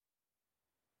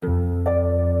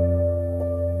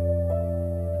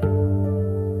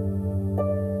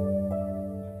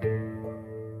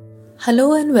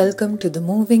Hello and welcome to The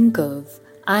Moving Curve.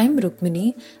 I'm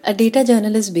Rukmini, a data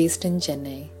journalist based in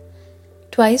Chennai.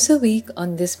 Twice a week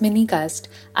on this mini-cast,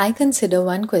 I consider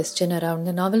one question around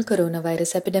the novel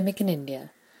coronavirus epidemic in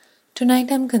India.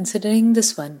 Tonight I'm considering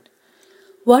this one.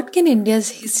 What can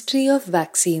India's history of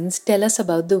vaccines tell us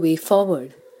about the way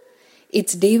forward?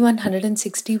 It's day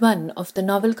 161 of the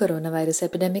novel coronavirus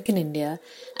epidemic in India,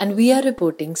 and we are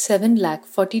reporting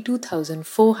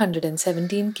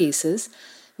 7,42,417 cases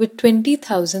with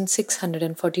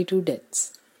 20,642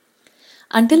 deaths.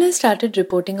 Until I started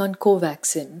reporting on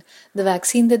Covaxin, the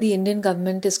vaccine that the Indian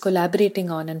government is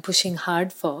collaborating on and pushing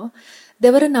hard for,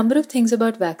 there were a number of things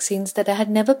about vaccines that I had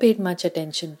never paid much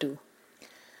attention to.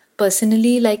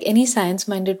 Personally, like any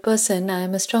science-minded person, I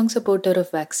am a strong supporter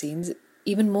of vaccines,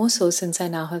 even more so since I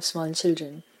now have small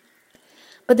children.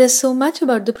 But there's so much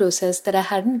about the process that I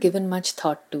hadn't given much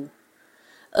thought to.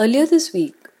 Earlier this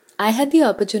week, I had the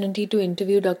opportunity to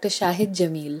interview Dr. Shahid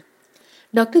Jameel.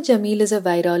 Dr. Jameel is a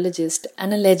virologist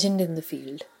and a legend in the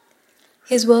field.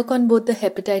 His work on both the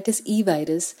hepatitis E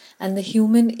virus and the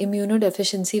human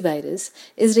immunodeficiency virus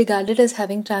is regarded as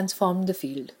having transformed the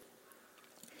field.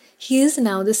 He is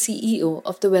now the CEO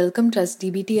of the Wellcome Trust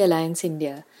DBT Alliance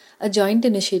India, a joint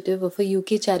initiative of a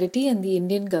UK charity and the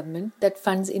Indian government that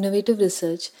funds innovative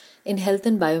research in health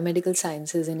and biomedical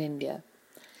sciences in India.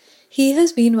 He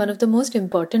has been one of the most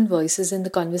important voices in the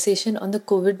conversation on the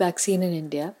COVID vaccine in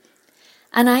India,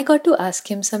 and I got to ask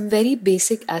him some very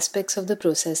basic aspects of the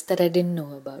process that I didn't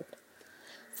know about.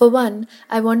 For one,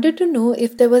 I wanted to know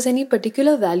if there was any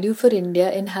particular value for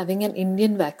India in having an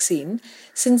Indian vaccine,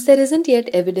 since there isn't yet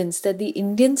evidence that the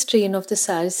Indian strain of the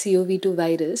SARS-CoV-2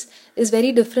 virus is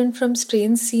very different from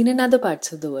strains seen in other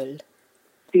parts of the world.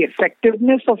 The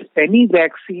effectiveness of any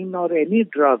vaccine or any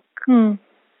drug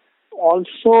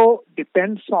also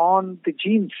depends on the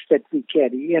genes that we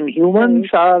carry. And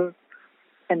humans are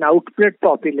an outbred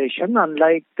population,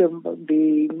 unlike the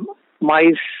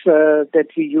mice that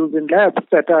we use in labs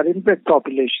that are inbred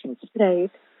populations. Right.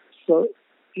 So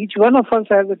each one of us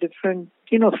has a different,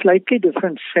 slightly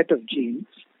different set of genes.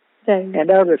 Right. And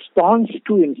our response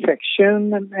to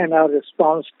infection and our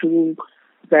response to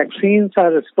vaccines,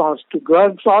 our response to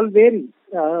drugs all vary.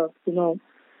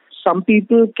 Some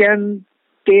people can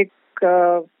take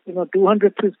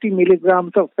 250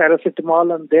 milligrams of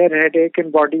paracetamol and their headache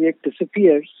and body ache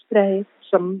disappears. Right.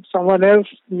 Someone else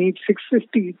needs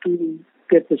 650 to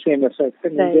get the same effect.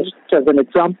 Right. Just as an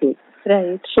example.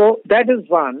 Right. So that is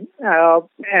one.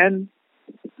 And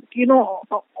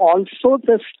also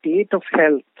the state of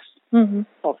health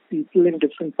of people in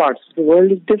different parts of the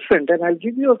world is different. And I'll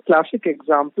give you a classic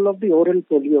example of the oral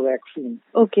polio vaccine.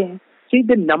 Okay. See,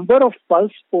 the number of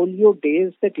pulse polio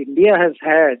days that India has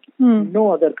had,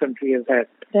 no other country has had.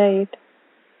 Right.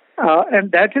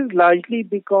 And that is largely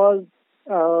because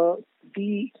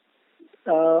the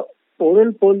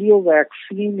oral polio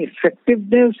vaccine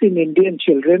effectiveness in Indian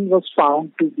children was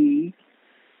found to be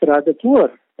rather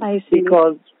poor. I see.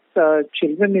 Because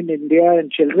children in India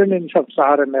and children in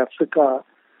sub-Saharan Africa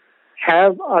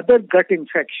have other gut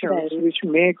infections, which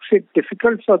makes it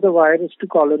difficult for the virus to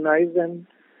colonize and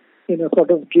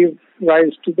sort of give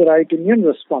rise to the right immune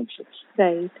responses.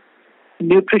 Right.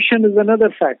 Nutrition is another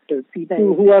factor.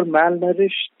 People who are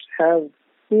malnourished have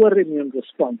poor immune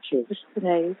responses.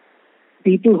 Right.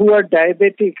 People who are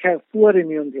diabetic have poor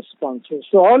immune responses.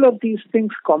 So all of these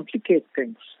things complicate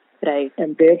things. Right.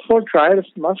 And therefore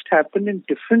trials must happen in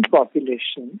different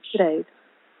populations. Right.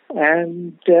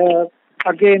 And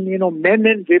again, men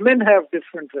and women have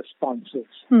different responses.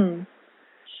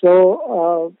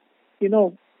 So,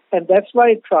 and that's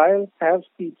why trials have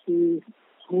people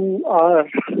who are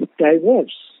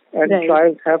diverse, and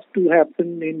trials have to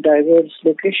happen in diverse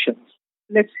locations.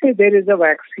 Let's say there is a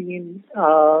vaccine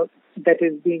that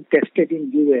is being tested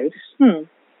in US,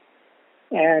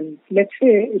 and let's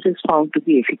say it is found to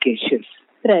be efficacious.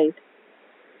 Right.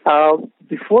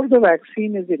 Before the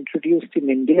vaccine is introduced in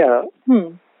India,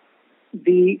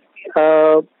 the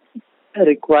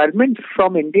requirement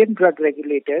from Indian drug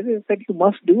regulator is that you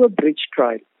must do a bridge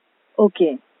trial.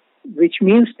 Okay. Which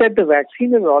means that the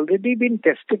vaccine has already been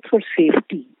tested for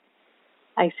safety.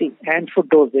 I see. And for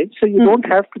dosage. So you don't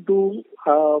have to do,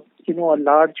 a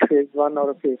large phase 1 or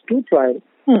a phase 2 trial.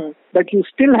 But you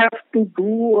still have to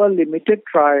do a limited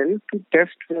trial to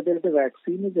test whether the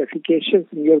vaccine is efficacious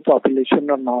in your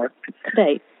population or not.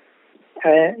 Right.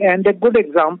 And a good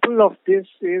example of this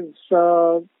is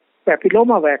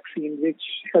papilloma vaccine,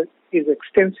 which is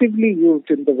extensively used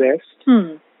in the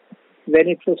West. When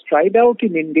it was tried out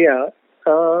in India,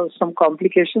 some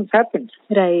complications happened.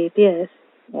 Right, yes.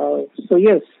 So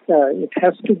yes, it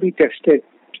has to be tested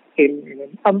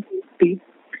the,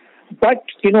 but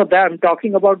I'm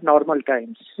talking about normal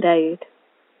times. Right.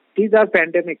 These are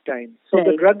pandemic times. So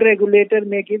the drug regulator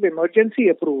may give emergency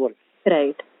approval.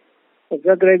 Right. The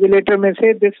drug regulator may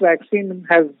say this vaccine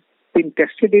has been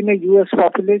tested in a U.S.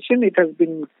 population. It has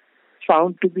been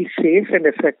found to be safe and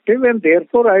effective, and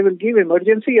therefore I will give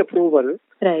emergency approval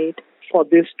for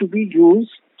this to be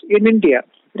used in India.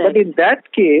 Right. But in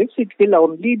that case, it will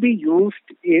only be used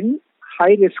in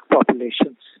high-risk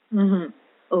populations. Mm-hmm.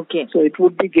 Okay. So it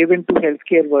would be given to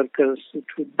healthcare workers. It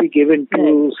would be given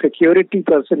to security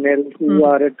personnel who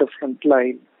are at the front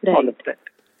line, all of that.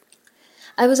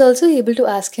 I was also able to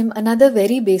ask him another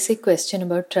very basic question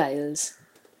about trials.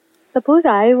 Suppose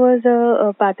I was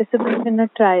a participant in a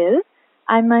trial,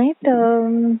 I might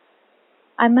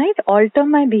alter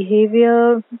my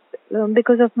behavior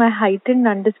because of my heightened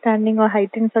understanding or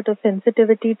heightened sort of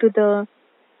sensitivity to the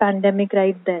pandemic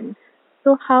right then.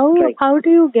 So how do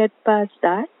you get past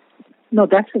that? No,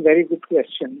 that's a very good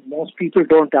question. Most people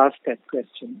don't ask that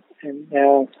question. And,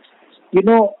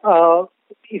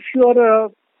 if you are a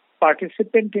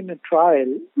participant in a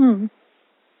trial,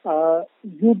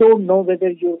 you don't know whether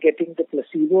you're getting the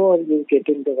placebo or you're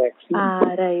getting the vaccine.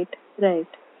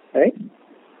 Right?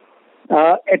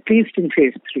 At least in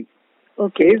phase 3.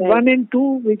 Okay. Phase 1 and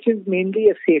 2, which is mainly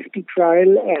a safety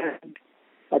trial and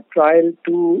a trial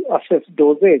to assess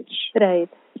dosage. Right.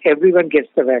 Everyone gets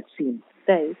the vaccine.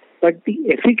 Right. But the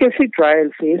efficacy trial,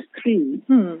 phase 3,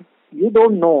 you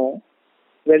don't know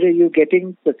whether you're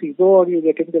getting placebo or you're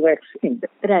getting the vaccine.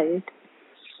 Right.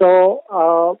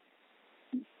 So,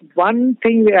 one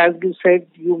thing, as you said,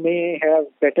 you may have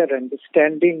better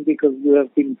understanding because you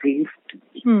have been briefed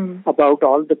about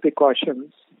all the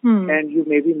precautions and you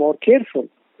may be more careful.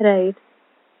 Right.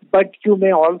 But you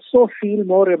may also feel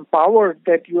more empowered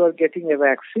that you are getting a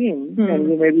vaccine and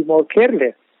you may be more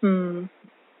careless. And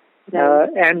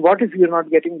what if you're not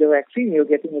getting the vaccine, you're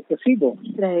getting a placebo?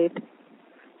 Right.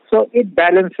 So it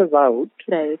balances out.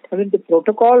 Right. I mean, the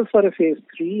protocol for a phase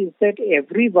 3 is that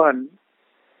everyone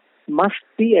must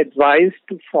be advised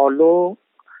to follow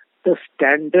the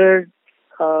standard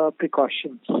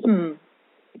precautions.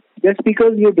 Just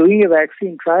because you're doing a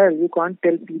vaccine trial, you can't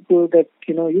tell people that,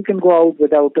 you can go out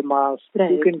without a mask.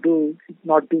 Right. You can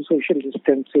not do social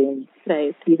distancing.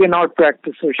 Right. You cannot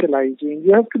practice social hygiene.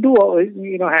 You have to do,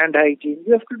 hand hygiene.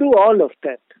 You have to do all of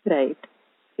that. Right.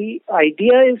 The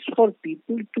idea is for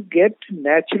people to get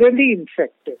naturally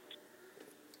infected.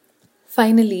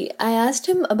 Finally, I asked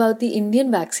him about the Indian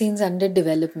vaccines under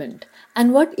development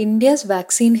and what India's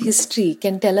vaccine history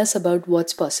can tell us about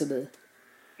what's possible.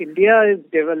 India is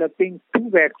developing 2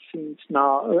 vaccines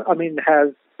now.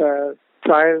 Has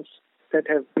trials that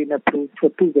have been approved for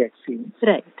 2 vaccines.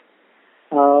 Right.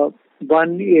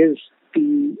 One is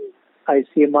the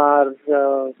ICMR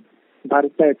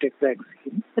Bharat Biotech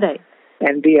vaccine. Right.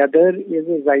 And the other is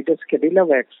a Zydus Cadila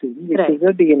vaccine, which is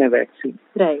a DNA vaccine.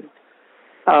 Right.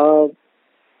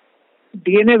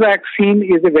 DNA vaccine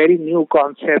is a very new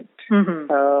concept.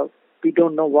 We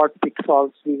don't know what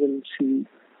pitfalls we will see.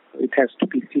 It has to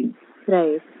be seen.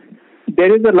 Right.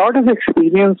 There is a lot of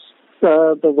experience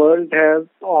the world has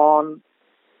on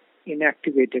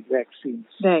inactivated vaccines.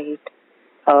 Right.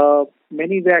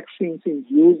 Many vaccines in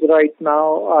use right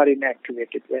now are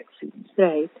inactivated vaccines.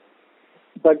 Right.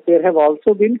 But there have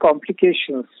also been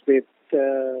complications with,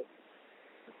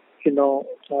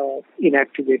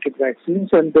 inactivated vaccines.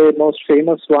 And the most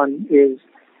famous one is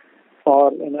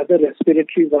for another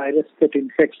respiratory virus that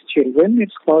infects children.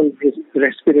 It's called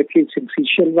respiratory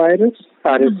syncytial virus,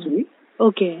 RSV.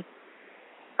 Okay.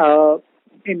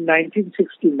 In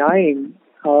 1969,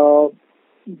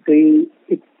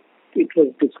 it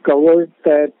was discovered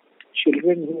that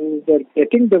children who were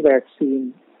getting the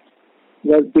vaccine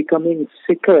were becoming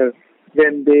sicker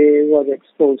when they were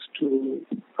exposed to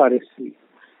RSV.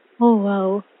 Oh,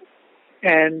 wow.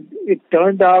 And it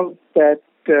turned out that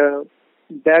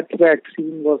that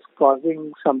vaccine was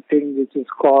causing something which is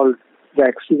called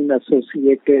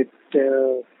vaccine-associated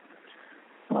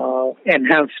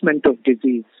enhancement of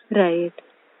disease. Right.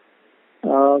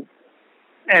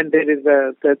 And there is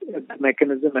the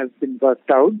mechanism has been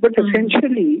worked out. But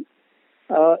essentially,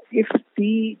 if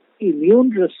the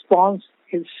immune response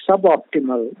is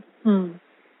suboptimal,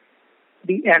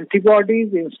 the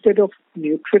antibodies, instead of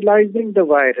neutralizing the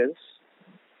virus,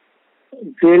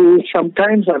 will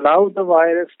sometimes allow the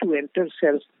virus to enter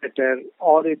cells better,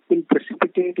 or it will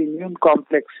precipitate immune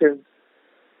complexes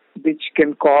which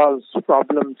can cause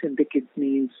problems in the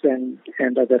kidneys and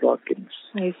other organs.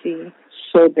 I see.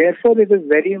 So therefore, it is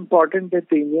very important that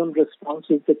the immune response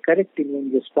is the correct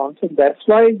immune response, and that's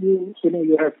why you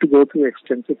have to go through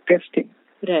extensive testing.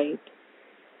 Right.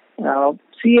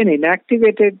 See, an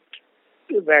inactivated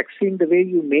vaccine, the way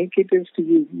you make it is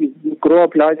you grow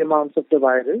up large amounts of the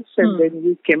virus and then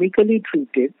you chemically treat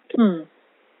it to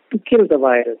kill the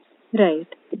virus. Right.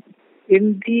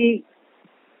 In the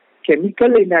chemical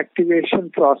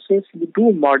inactivation process, you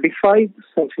do modify the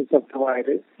surface of the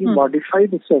virus. You modify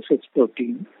the surface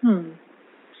protein.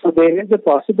 So there is a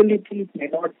possibility it may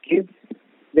not give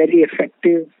very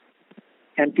effective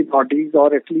antibodies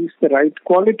or at least the right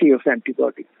quality of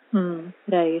antibodies.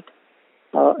 Right.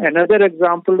 Another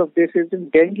example of this is in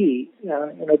dengue.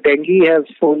 Dengue has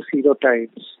 4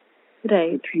 serotypes.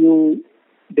 Right. If you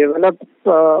develop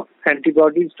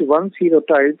antibodies to one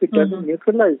serotype, it doesn't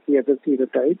neutralize the other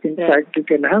serotype. In fact, it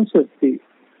enhances the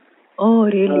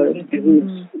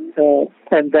disease.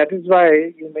 And that is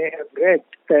why you may have read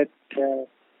that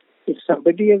if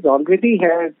somebody has already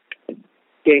had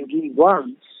dengue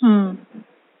once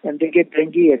and they get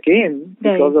dengue again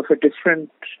because of a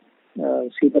different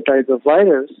serotype of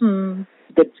virus,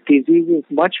 that disease is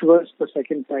much worse the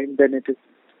second time than it is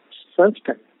first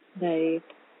time. Right.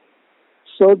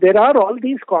 So there are all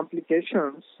these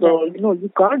complications. So,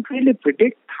 you can't really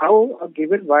predict how a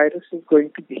given virus is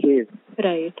going to behave.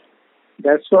 Right.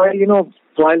 That's why,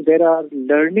 while there are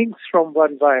learnings from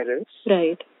one virus,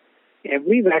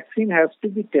 every vaccine has to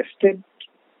be tested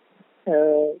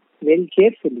very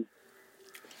carefully.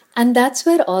 And that's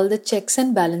where all the checks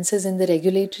and balances in the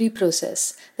regulatory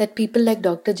process that people like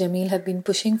Dr. Jameel have been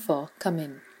pushing for come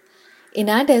in. In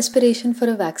our desperation for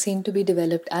a vaccine to be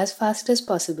developed as fast as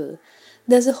possible,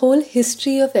 there's a whole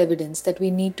history of evidence that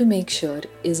we need to make sure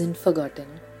isn't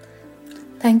forgotten.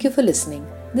 Thank you for listening.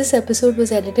 This episode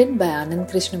was edited by Anand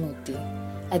Krishnamurthy.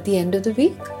 At the end of the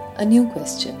week, a new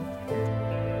question.